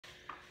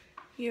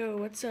Yo,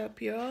 what's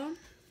up, y'all?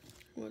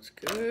 What's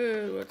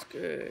good? What's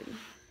good?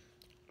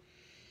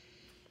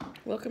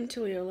 Welcome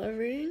to Leo Love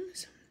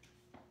Readings.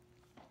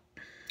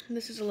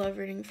 This is a love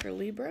reading for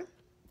Libra.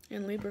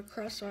 And Libra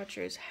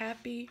cross-watchers,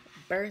 happy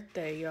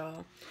birthday,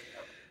 y'all.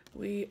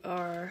 We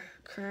are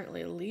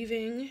currently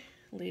leaving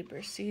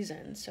Libra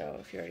season. So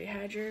if you already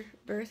had your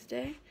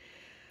birthday,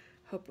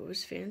 hope it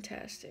was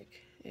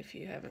fantastic. If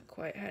you haven't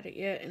quite had it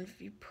yet, and if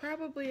you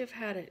probably have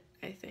had it,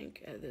 I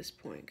think, at this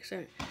point.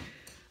 Because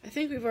I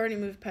think we've already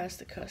moved past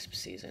the cusp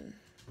season.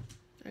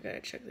 I gotta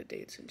check the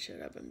dates and shit.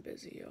 I've been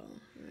busy, y'all.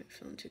 I'm not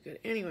feeling too good.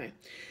 Anyway,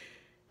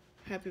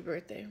 happy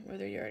birthday,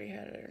 whether you already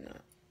had it or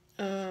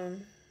not.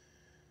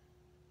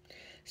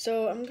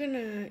 So I'm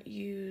gonna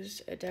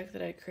use a deck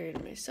that I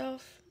created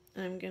myself.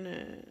 I'm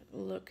gonna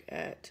look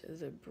at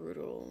the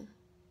brutal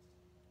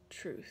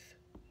truth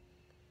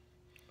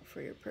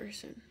for your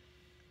person.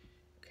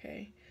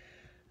 Okay.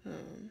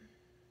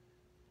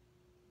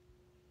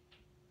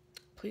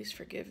 Please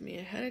forgive me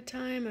ahead of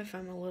time if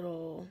I'm a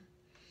little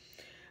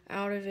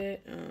out of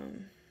it.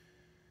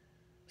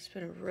 It's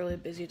been a really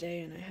busy day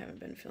and I haven't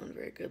been feeling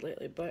very good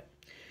lately, but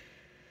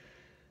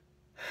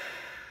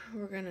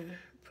we're gonna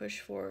push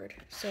forward.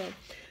 So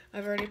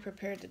I've already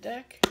prepared the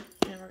deck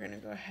and we're gonna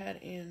go ahead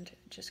and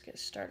just get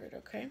started,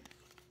 okay?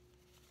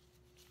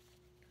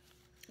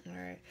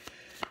 Alright.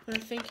 I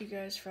want to thank you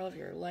guys for all of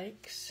your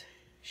likes,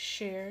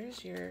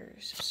 shares, your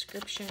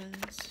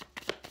subscriptions,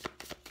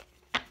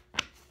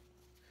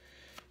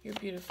 your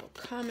beautiful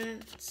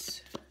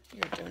comments,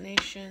 your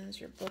donations,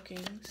 your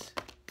bookings,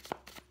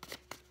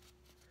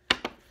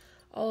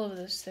 all of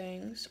those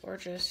things, or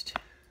just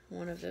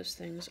one of those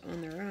things on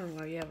their own.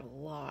 Wow, you have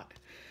a lot.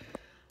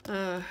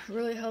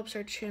 Really helps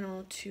our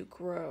channel to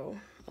grow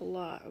a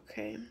lot,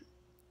 okay?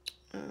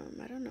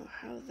 I don't know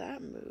how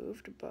that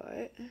moved,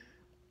 but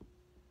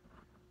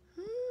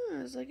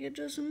it's like it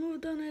just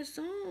moved on its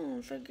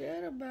own.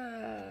 Forget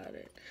about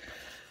it.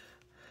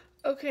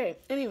 Okay,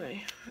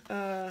 anyway,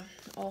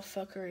 all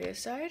fuckery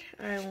aside,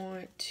 I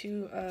want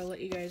to let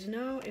you guys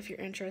know if you're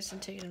interested in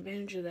taking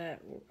advantage of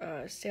that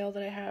sale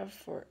that I have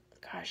for,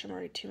 gosh, I'm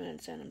already 2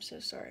 minutes in, I'm so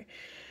sorry.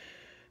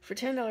 For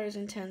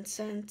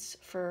 $10.10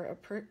 for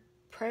a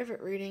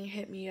private reading,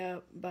 hit me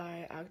up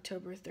by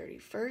October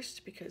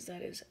 31st because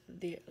that is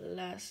the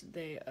last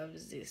day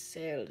of the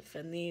sale.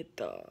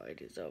 Finito.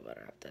 It is over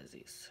after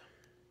this.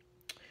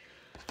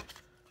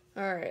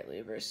 Alright,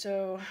 Libra,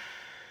 so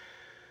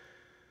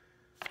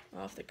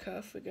off the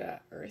cuff, we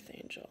got Earth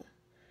Angel.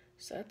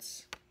 So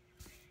that's...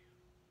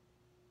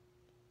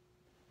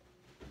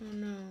 oh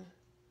no.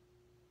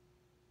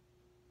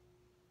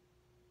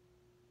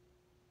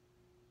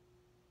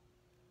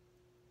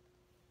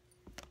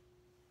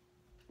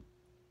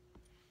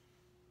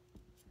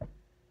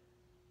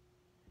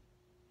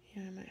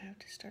 Yeah, I might have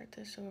to start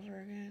this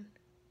over again.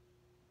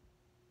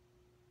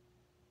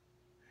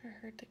 I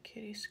heard the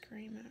kitty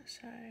scream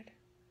outside.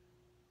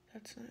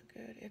 That's not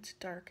good. It's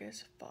dark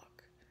as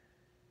fuck.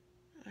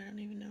 I don't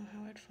even know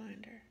how I'd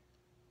find her.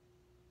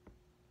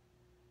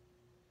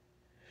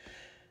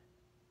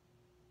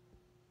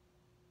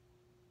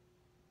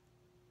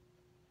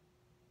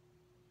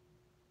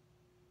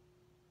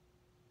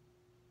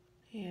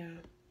 Yeah.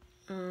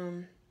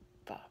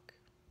 Fuck.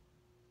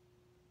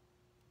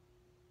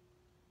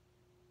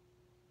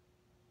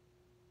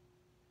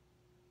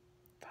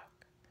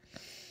 Fuck.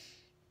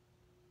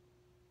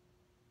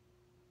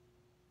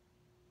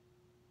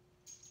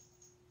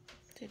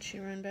 Did she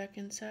run back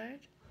inside?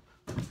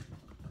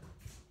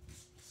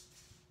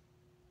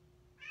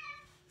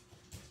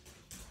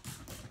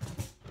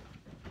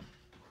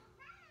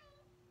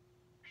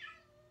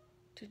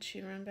 Did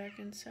she run back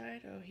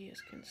inside? Oh, he is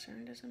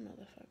concerned as a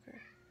motherfucker.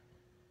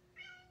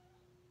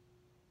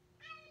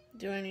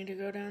 Do I need to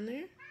go down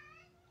there?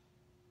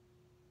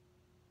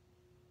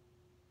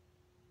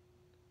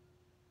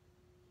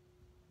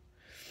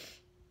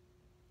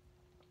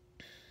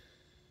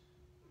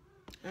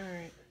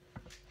 Alright.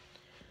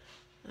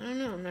 I don't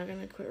know. I'm not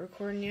going to quit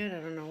recording yet. I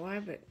don't know why,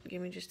 but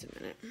give me just a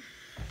minute.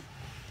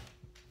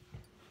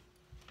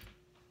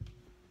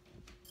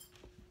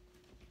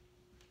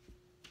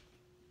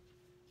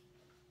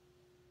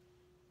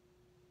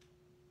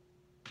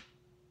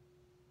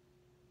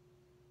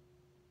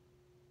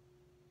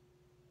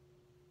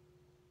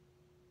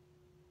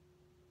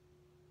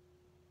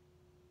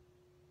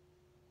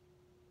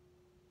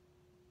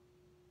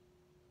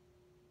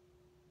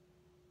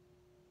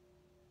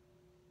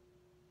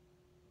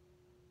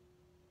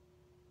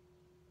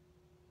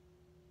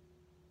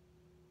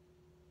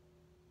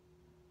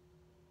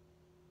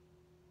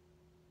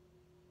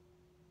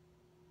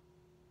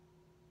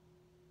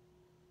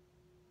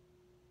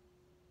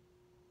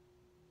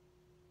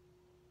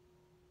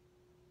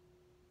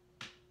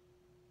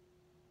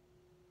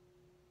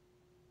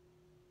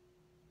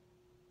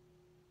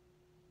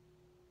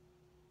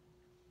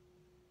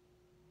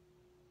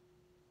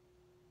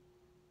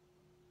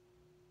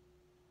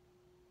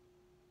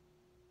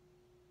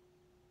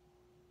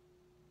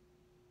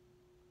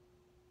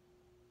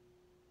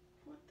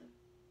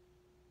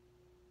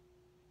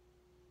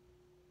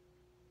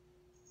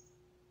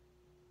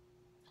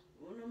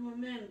 Un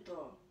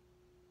momento.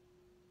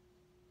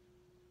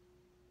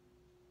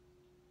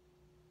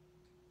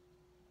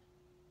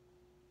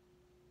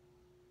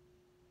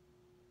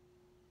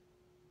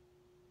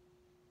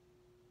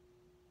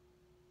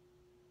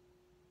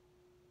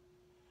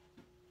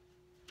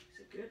 It's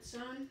a good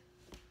sign.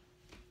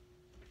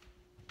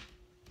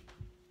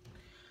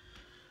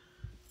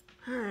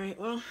 Alright,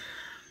 well.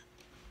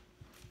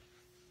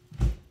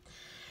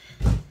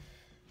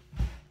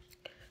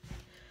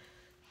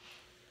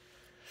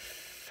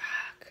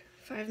 Fuck.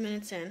 5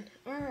 minutes in.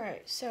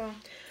 Alright, so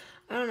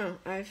I don't know.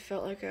 I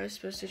felt like I was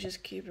supposed to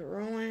just keep it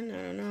rolling. I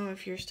don't know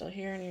if you're still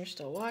here and you're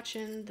still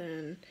watching,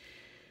 then,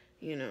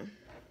 you know,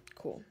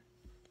 cool.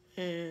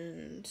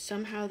 And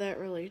somehow that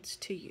relates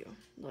to you.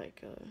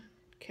 Like a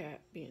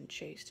cat being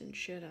chased and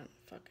shit. I don't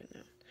fucking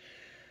know.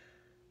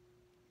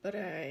 But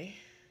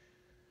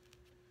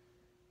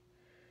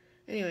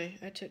anyway,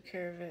 I took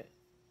care of it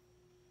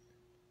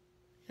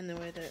in the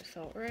way that it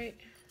felt right.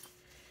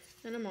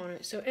 And I'm on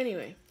it. So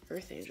anyway,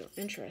 Earth Angel.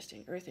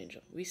 Interesting. Earth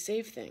Angel. We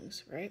save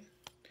things, right?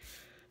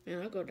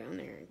 Man, I'll go down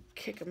there and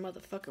kick a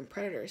motherfucking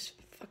predator's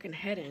fucking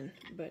head in.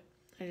 But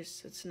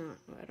it's not,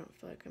 I don't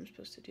feel like I'm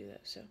supposed to do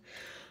that. So,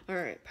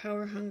 alright.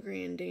 Power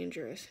hungry and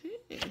dangerous.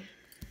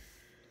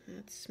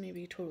 That's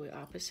maybe totally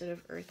opposite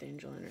of Earth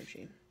Angel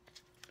energy.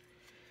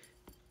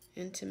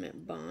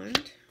 Intimate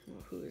bond.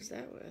 Well, who is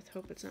that with?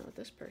 Hope it's not with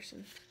this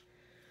person.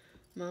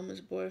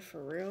 Mama's boy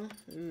for real?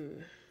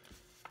 Ooh.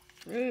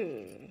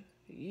 Ooh.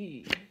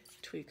 Yee.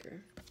 Tweaker.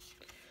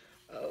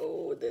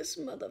 Oh, this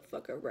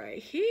motherfucker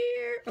right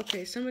here.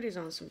 Okay, somebody's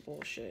on some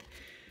bullshit.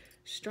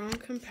 Strong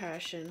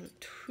compassion.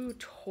 Two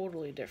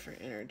totally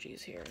different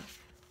energies here.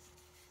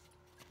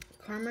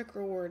 Karmic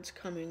rewards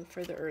coming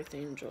for the Earth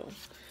Angel.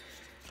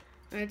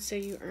 I'd say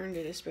you earned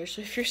it,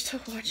 especially if you're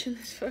still watching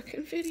this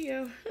fucking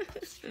video.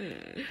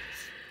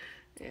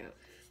 Yeah.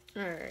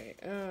 Alright.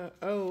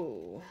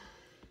 Oh.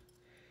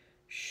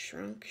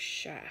 Shrunk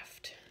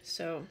shaft.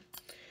 So,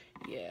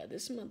 yeah,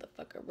 this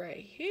motherfucker right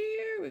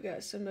here. We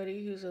got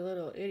somebody who's a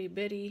little itty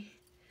bitty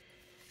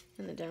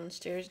in the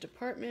downstairs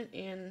department.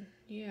 And,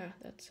 yeah,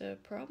 that's a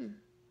problem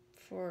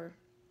for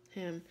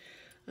him.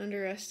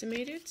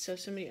 Underestimated. So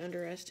somebody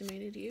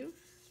underestimated you.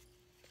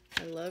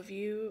 I love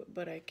you,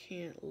 but I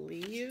can't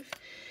leave.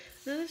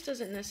 Now, this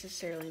doesn't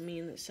necessarily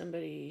mean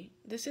that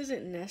this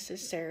isn't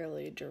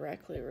necessarily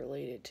directly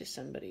related to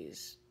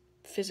somebody's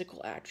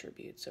physical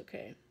attributes,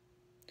 okay?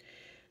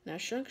 Now,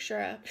 shrunk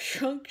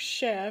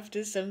shaft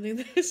is something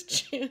that is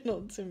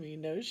channeled to me.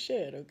 No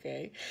shit,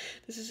 okay?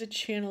 This is a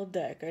channeled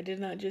deck. I did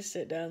not just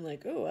sit down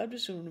like, oh, I'm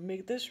just going to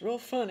make this real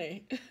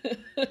funny.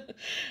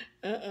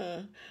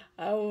 I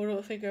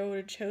don't think I would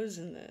have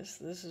chosen this.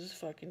 This is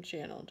fucking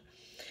channeled.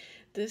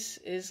 This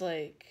is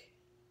like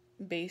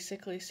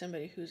basically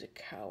somebody who's a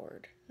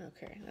coward.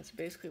 Okay, that's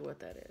basically what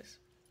that is.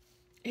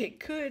 It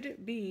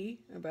could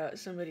be about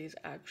somebody's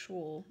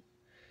actual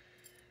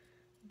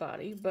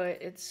body,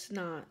 but it's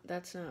not.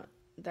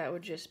 That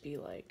would just be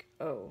like,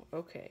 oh,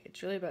 okay.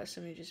 It's really about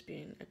somebody just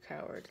being a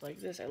coward.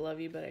 Like this, I love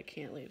you, but I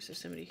can't leave. So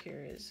somebody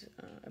here is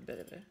a bit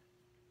of a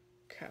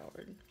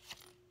coward.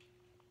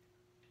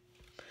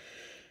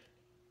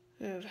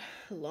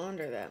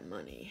 Launder that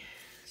money.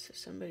 So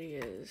somebody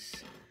is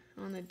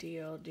on the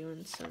DL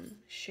doing some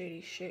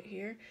shady shit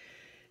here.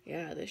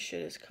 Yeah, this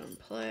shit is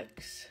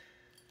complex.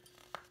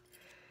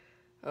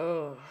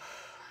 Oh,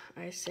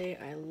 I say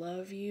I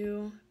love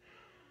you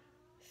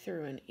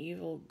through an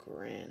evil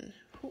grin.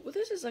 Well,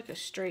 this is like a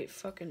straight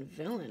fucking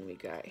villain we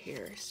got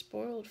here.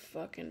 Spoiled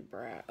fucking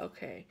brat.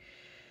 Okay.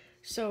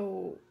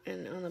 So,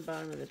 and on the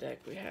bottom of the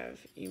deck we have,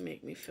 you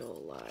make me feel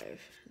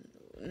alive.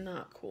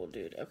 Not cool,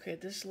 dude. Okay,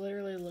 this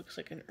literally looks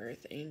like an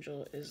Earth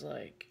Angel is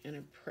like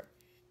in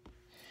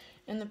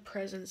the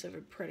presence of a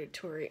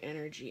predatory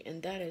energy,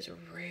 and that is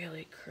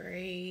really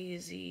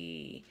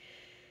crazy.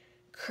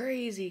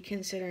 Crazy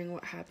considering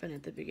what happened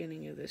at the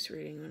beginning of this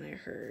reading when I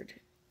heard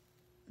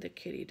the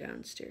kitty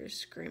downstairs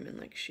screaming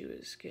like she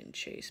was getting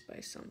chased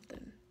by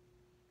something.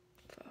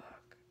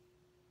 Fuck.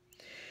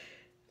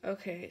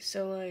 Okay,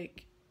 so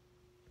like,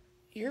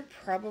 you're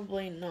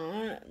probably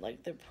not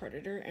like the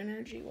predator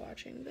energy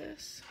watching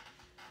this.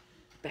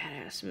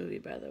 Badass movie,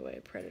 by the way,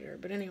 Predator.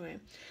 But anyway,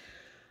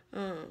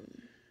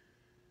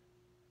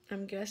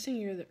 I'm guessing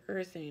you're the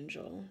Earth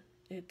Angel.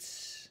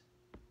 It's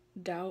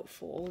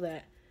doubtful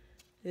that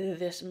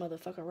this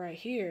motherfucker right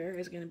here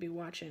is going to be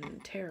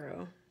watching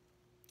tarot.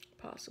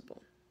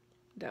 Possible.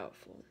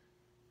 Doubtful.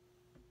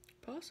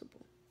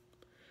 Possible.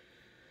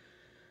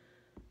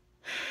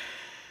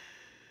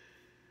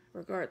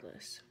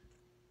 Regardless,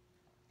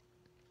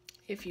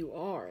 if you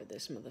are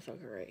this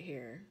motherfucker right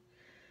here,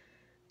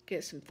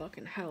 get some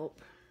fucking help,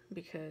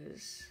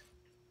 because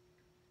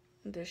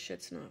this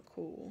shit's not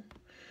cool.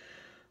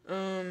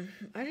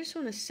 I just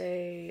want to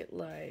say,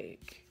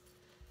 like,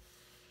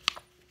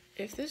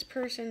 if this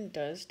person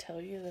does tell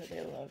you that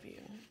they love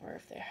you, or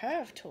if they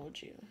have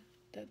told you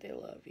that they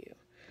love you,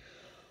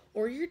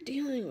 or you're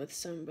dealing with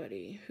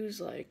somebody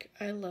who's like,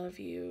 I love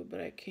you,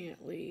 but I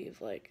can't leave,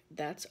 like,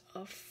 that's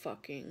a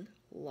fucking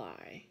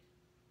lie.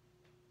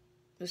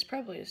 This is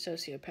probably a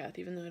sociopath,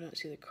 even though I don't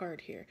see the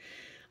card here.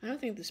 I don't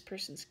think this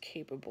person's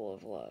capable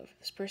of love.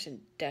 This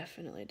person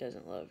definitely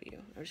doesn't love you.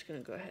 I'm just going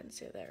to go ahead and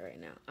say that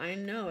right now. I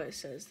know it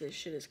says this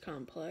shit is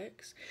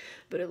complex,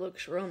 but it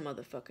looks real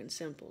motherfucking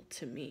simple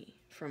to me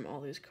from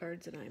all these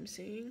cards that I'm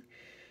seeing.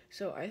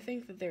 So I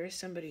think that there is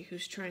somebody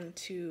who's trying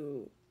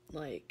to,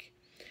 like,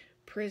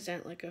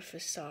 present, like, a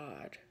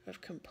facade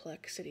of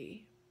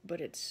complexity,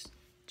 but it's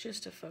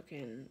just a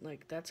fucking,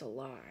 like, that's a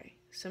lie.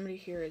 Somebody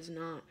here is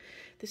not,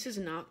 this is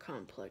not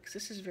complex.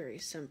 This is very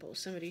simple.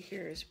 Somebody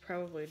here is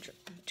probably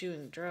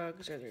doing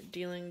drugs, or they're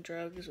dealing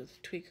drugs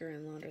with tweaker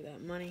and launder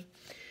that money.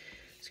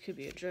 This could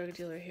be a drug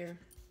dealer here.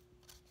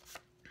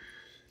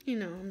 You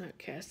know, I'm not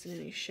casting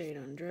any shade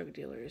on drug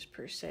dealers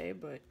per se,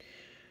 but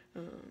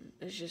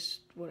it's just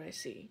what I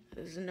see.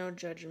 There's no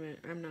judgment.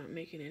 I'm not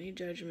making any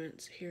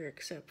judgments here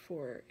except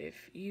for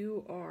if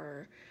you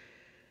are,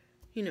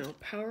 you know,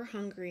 power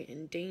hungry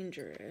and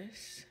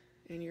dangerous,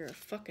 and you're a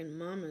fucking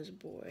mama's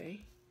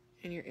boy,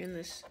 and you're in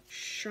this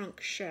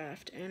shrunk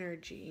shaft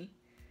energy,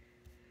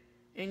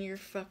 and you're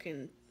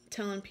fucking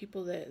telling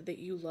people that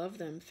you love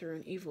them through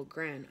an evil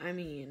grin. I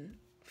mean,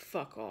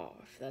 fuck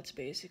off. That's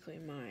basically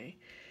my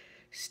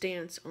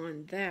stance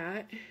on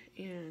that,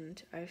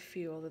 and I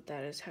feel that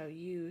that is how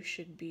you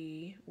should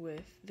be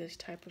with this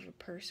type of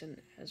a person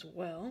as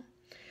well.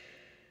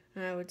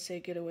 I would say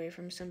get away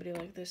from somebody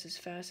like this as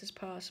fast as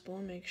possible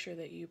and make sure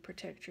that you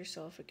protect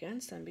yourself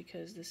against them,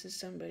 because this is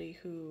somebody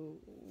who,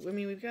 I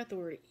mean, we've got the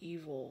word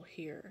evil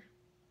here.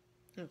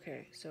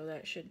 Okay, so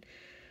that should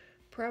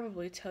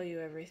probably tell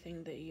you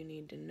everything that you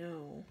need to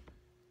know.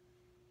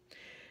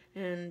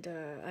 And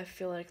I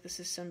feel like this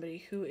is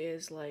somebody who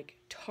is, like,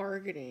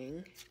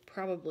 targeting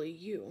probably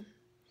you,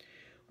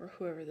 or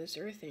whoever this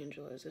earth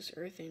angel is. This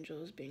earth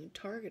angel is being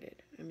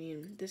targeted. I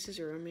mean, this is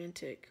a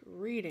romantic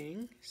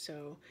reading,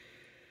 so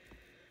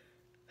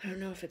I don't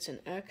know if it's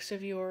an ex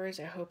of yours.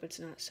 I hope it's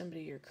not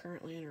somebody you're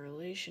currently in a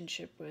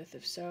relationship with.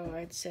 If so,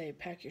 I'd say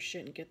pack your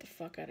shit and get the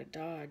fuck out of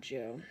Dodge,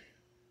 yo.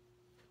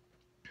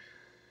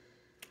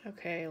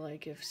 Okay,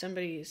 like, if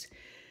somebody's,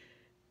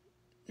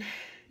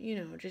 you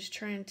know, just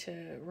trying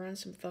to run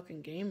some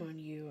fucking game on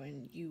you,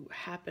 and you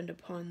happened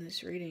upon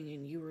this reading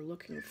and you were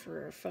looking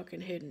for a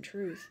fucking hidden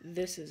truth,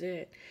 this is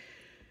it.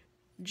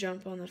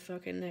 Jump on the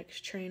fucking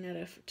next train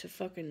to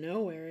fucking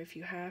nowhere if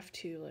you have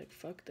to. Like,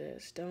 fuck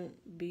this. Don't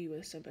be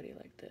with somebody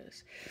like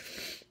this.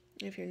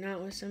 If you're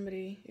not with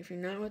somebody, if you're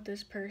not with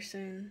this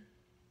person,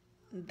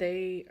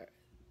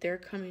 they're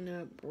coming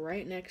up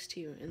right next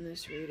to you in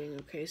this reading,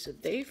 okay? So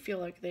they feel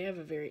like they have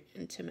a very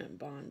intimate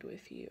bond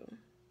with you.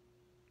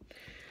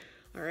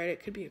 Alright,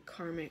 it could be a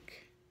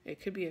karmic.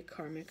 It could be a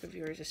karmic of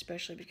yours,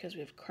 especially because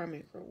we have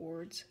karmic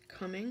rewards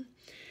coming.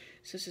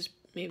 So this is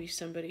maybe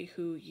somebody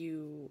who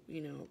you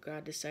know,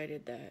 God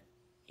decided that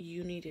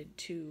you needed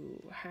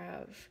to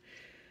have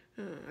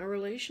a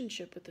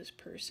relationship with this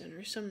person,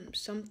 or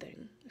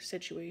something, a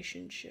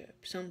situationship,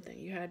 something.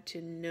 You had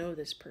to know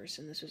this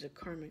person. This was a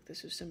karmic.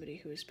 This was somebody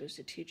who was supposed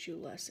to teach you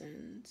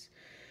lessons,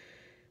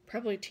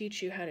 probably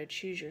teach you how to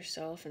choose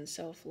yourself and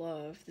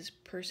self-love. This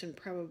person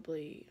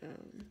probably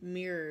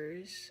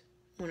mirrors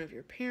one of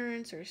your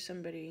parents, or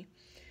somebody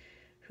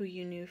who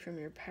you knew from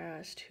your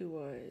past who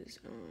was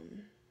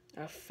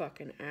a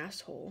fucking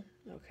asshole,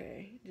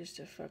 okay? Just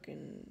a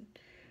fucking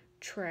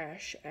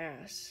trash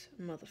ass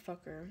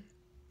motherfucker.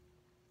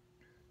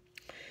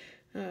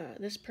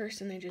 This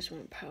person, they just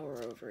want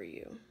power over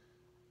you.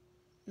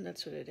 And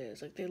that's what it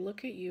is. Like, they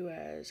look at you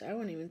as, I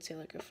wouldn't even say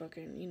like a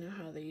fucking, you know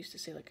how they used to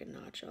say like a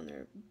notch on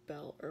their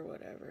belt or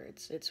whatever.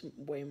 It's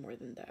way more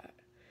than that.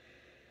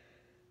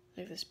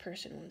 Like, this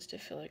person wants to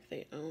feel like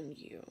they own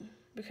you,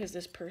 because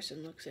this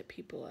person looks at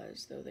people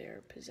as though they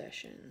are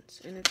possessions.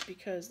 And it's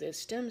because it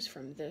stems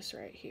from this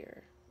right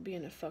here.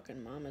 Being a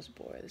fucking mama's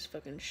boy. This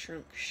fucking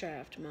shrunk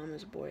shaft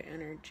mama's boy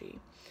energy.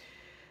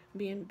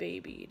 Being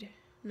babied.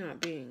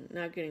 Not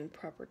getting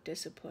proper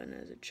discipline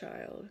as a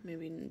child.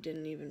 Maybe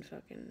didn't even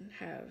fucking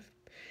have.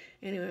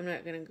 Anyway, I'm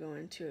not going to go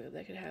into it.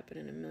 That could happen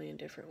in a million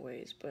different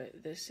ways.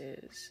 But this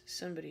is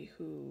somebody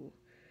who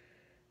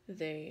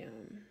they,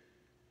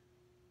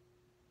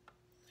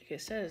 like I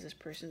said, this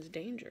person's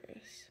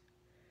dangerous.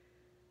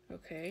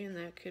 Okay, and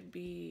that could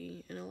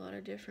be in a lot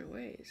of different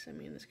ways. I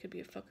mean, this could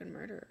be a fucking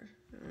murderer.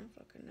 I don't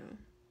fucking know.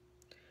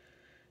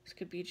 This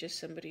could be just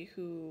somebody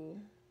who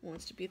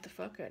wants to beat the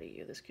fuck out of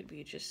you. This could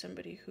be just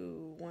somebody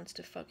who wants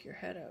to fuck your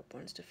head up,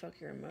 wants to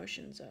fuck your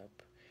emotions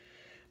up.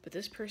 But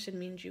this person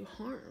means you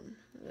harm.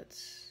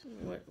 That's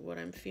what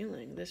I'm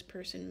feeling. This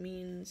person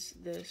means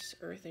this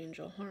earth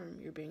angel harm.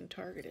 You're being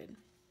targeted.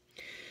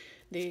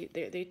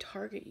 They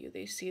target you.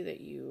 They see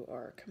that you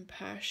are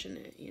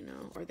compassionate, you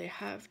know, or they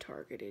have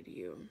targeted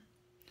you.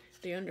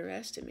 They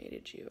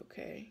underestimated you,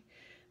 okay?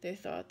 They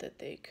thought that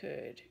they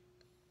could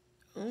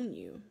own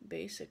you,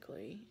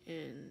 basically,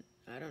 and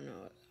I don't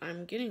know.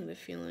 I'm getting the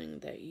feeling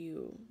that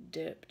you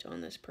dipped on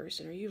this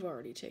person, or you've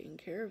already taken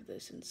care of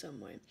this in some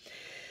way,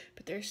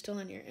 but they're still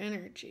in your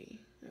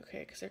energy, okay?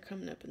 Because they're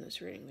coming up in this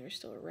reading. They're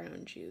still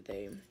around you.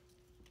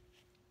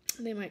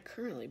 They might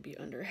currently be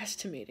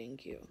underestimating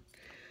you.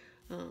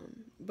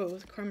 but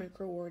with karmic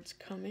rewards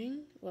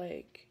coming,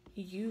 like,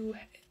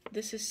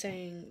 this is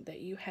saying that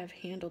you have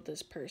handled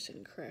this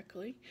person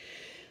correctly.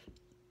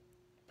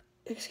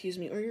 Excuse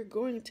me, or you're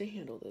going to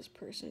handle this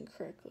person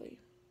correctly.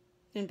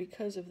 And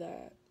because of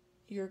that,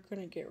 you're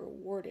going to get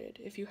rewarded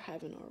if you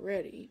haven't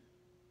already.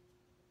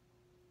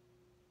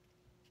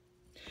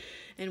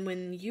 And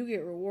when you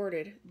get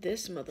rewarded,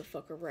 this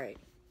motherfucker right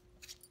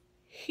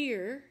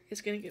here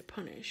is going to get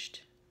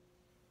punished.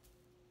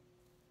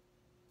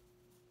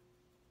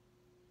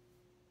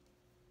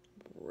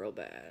 Real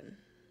bad.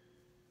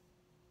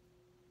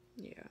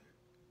 Yeah.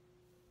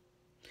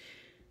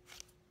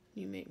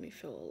 You make me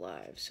feel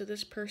alive. So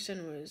this person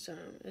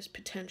is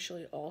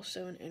potentially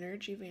also an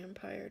energy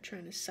vampire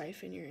trying to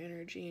siphon your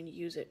energy and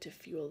use it to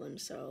fuel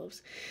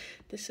themselves.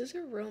 This is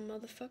a real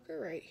motherfucker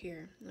right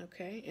here,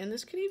 okay? And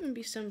this could even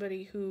be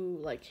somebody who,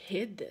 like,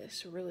 hid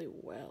this really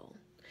well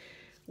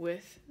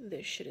with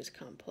this shit is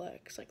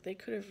complex. Like, they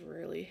could have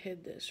really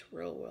hid this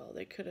real well.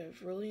 They could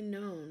have really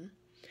known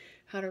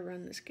how to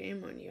run this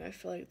game on you. I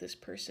feel like this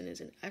person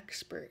is an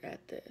expert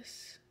at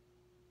this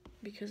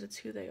because it's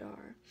who they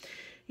are.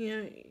 You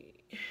know,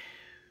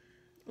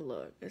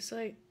 look, it's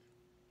like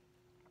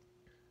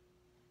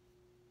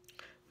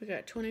we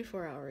got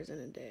 24 hours in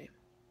a day,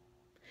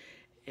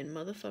 and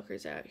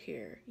motherfuckers out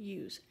here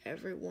use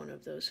every one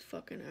of those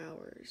fucking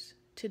hours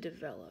to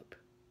develop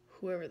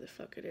whoever the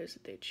fuck it is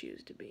that they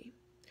choose to be.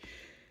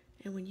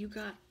 And when you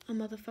got a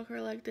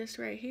motherfucker like this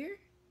right here,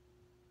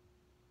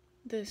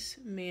 this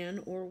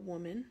man or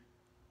woman,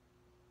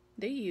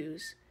 they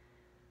use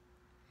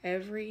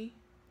every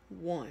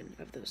one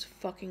of those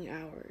fucking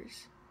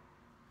hours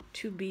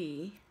to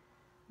be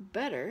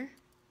better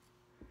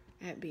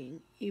at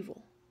being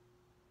evil.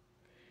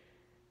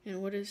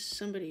 And what does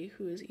somebody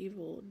who is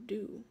evil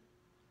do?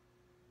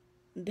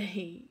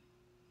 They,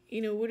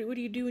 what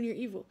do you do when you're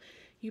evil?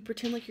 You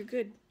pretend like you're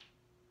good,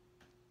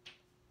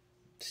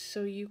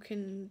 so you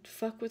can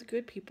fuck with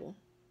good people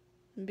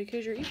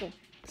because you're evil.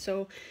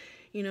 So,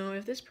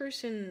 if this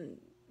person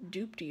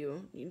duped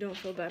you, you don't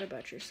feel bad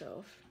about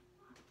yourself.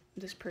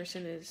 This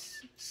person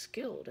is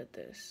skilled at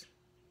this,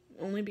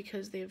 only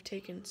because they have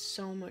taken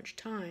so much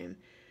time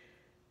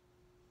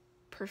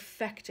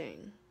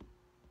perfecting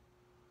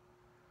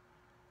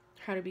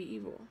how to be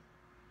evil.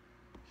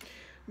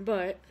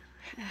 But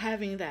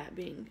having that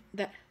being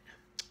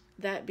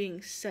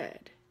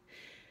said,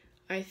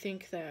 I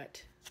think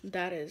that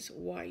is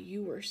why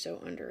you were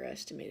so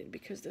underestimated,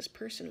 because this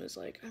person was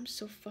like, I'm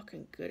so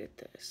fucking good at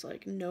this.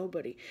 Like,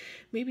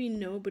 maybe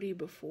nobody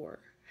before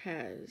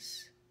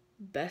has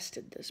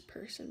bested this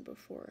person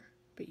before,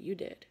 but you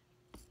did.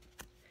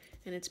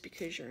 And it's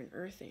because you're an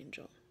earth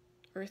angel.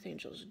 Earth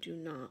angels do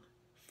not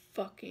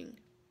fucking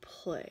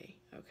play,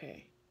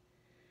 okay?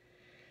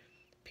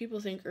 People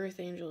think earth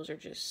angels are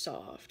just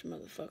soft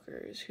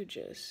motherfuckers who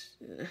just...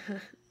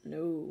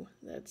 No,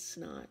 that's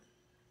not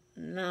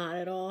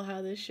at all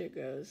how this shit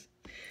goes.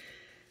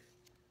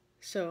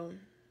 So,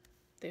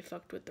 they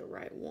fucked with the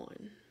right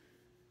one.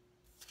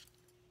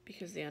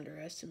 Because they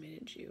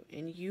underestimated you.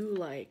 And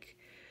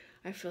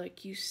I feel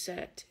like you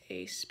set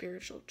a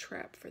spiritual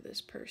trap for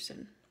this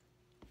person.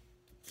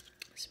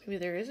 So maybe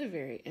there is a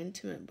very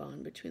intimate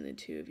bond between the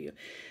two of you,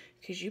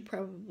 because you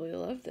probably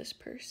love this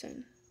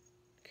person.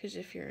 Because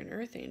if you're an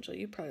earth angel,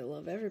 you probably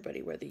love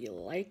everybody, whether you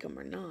like them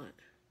or not.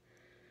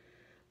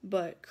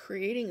 But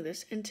creating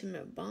this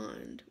intimate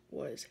bond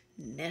was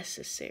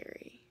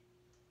necessary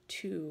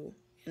to,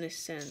 in a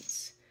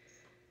sense,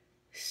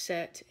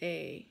 set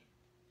an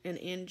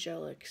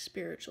angelic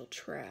spiritual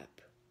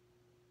trap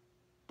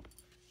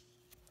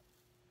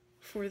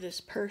for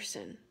this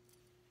person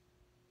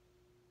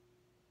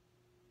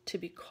to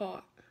be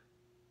caught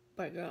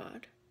by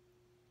God.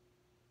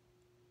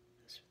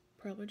 That's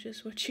probably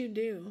just what you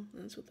do.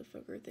 That's what the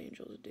fuck earth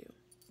angels do.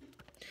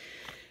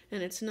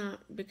 And it's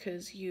not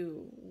because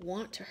you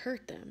want to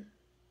hurt them.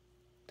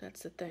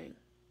 That's the thing.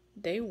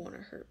 They want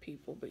to hurt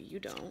people, but you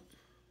don't.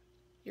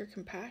 You're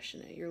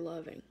compassionate. You're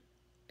loving.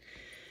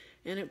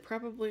 And it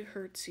probably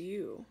hurts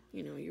you.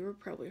 You were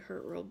probably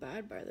hurt real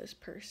bad by this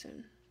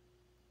person.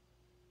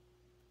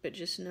 But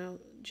just know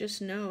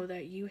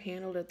that you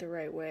handled it the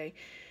right way.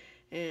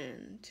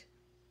 And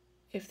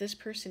if this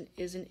person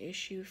is an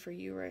issue for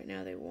you right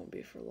now, they won't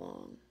be for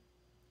long.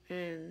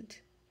 And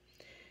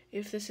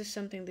if this is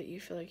something that you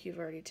feel like you've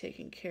already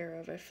taken care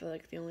of, I feel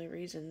like the only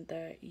reason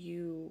that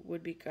you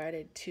would be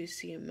guided to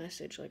see a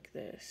message like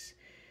this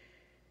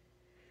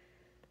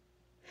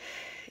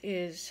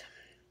is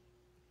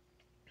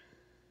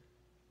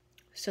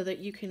so that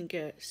you can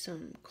get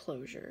some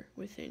closure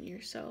within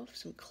yourself,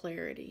 some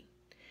clarity,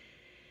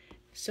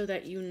 so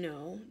that you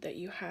know that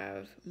you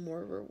have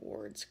more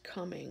rewards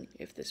coming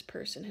if this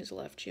person has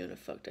left you in a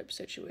fucked up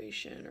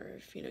situation, or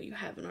if you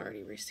haven't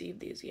already received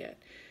these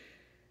yet.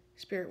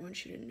 Spirit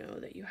wants you to know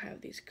that you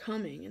have these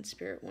coming, and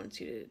Spirit wants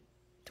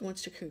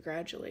to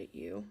congratulate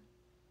you.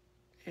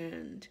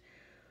 And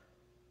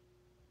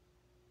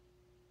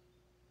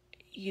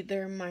you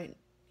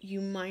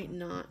might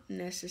not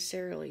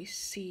necessarily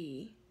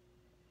see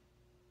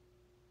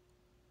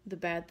the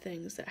bad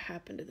things that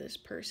happen to this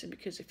person,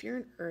 because if you're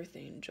an earth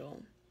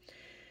angel,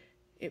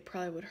 it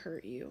probably would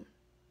hurt you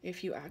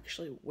if you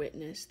actually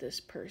witness this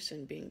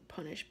person being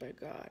punished by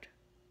God.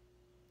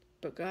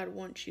 But God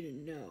wants you to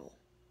know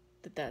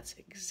that that's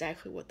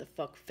exactly what the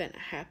fuck finna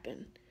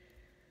happen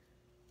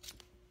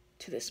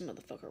to this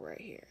motherfucker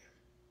right here.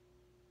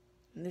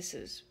 And this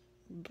is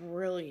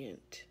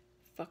brilliant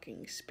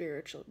fucking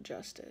spiritual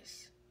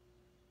justice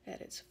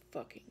at its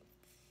fucking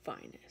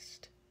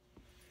finest.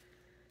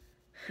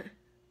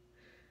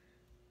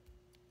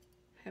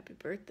 Happy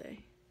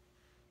birthday.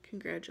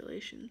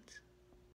 Congratulations.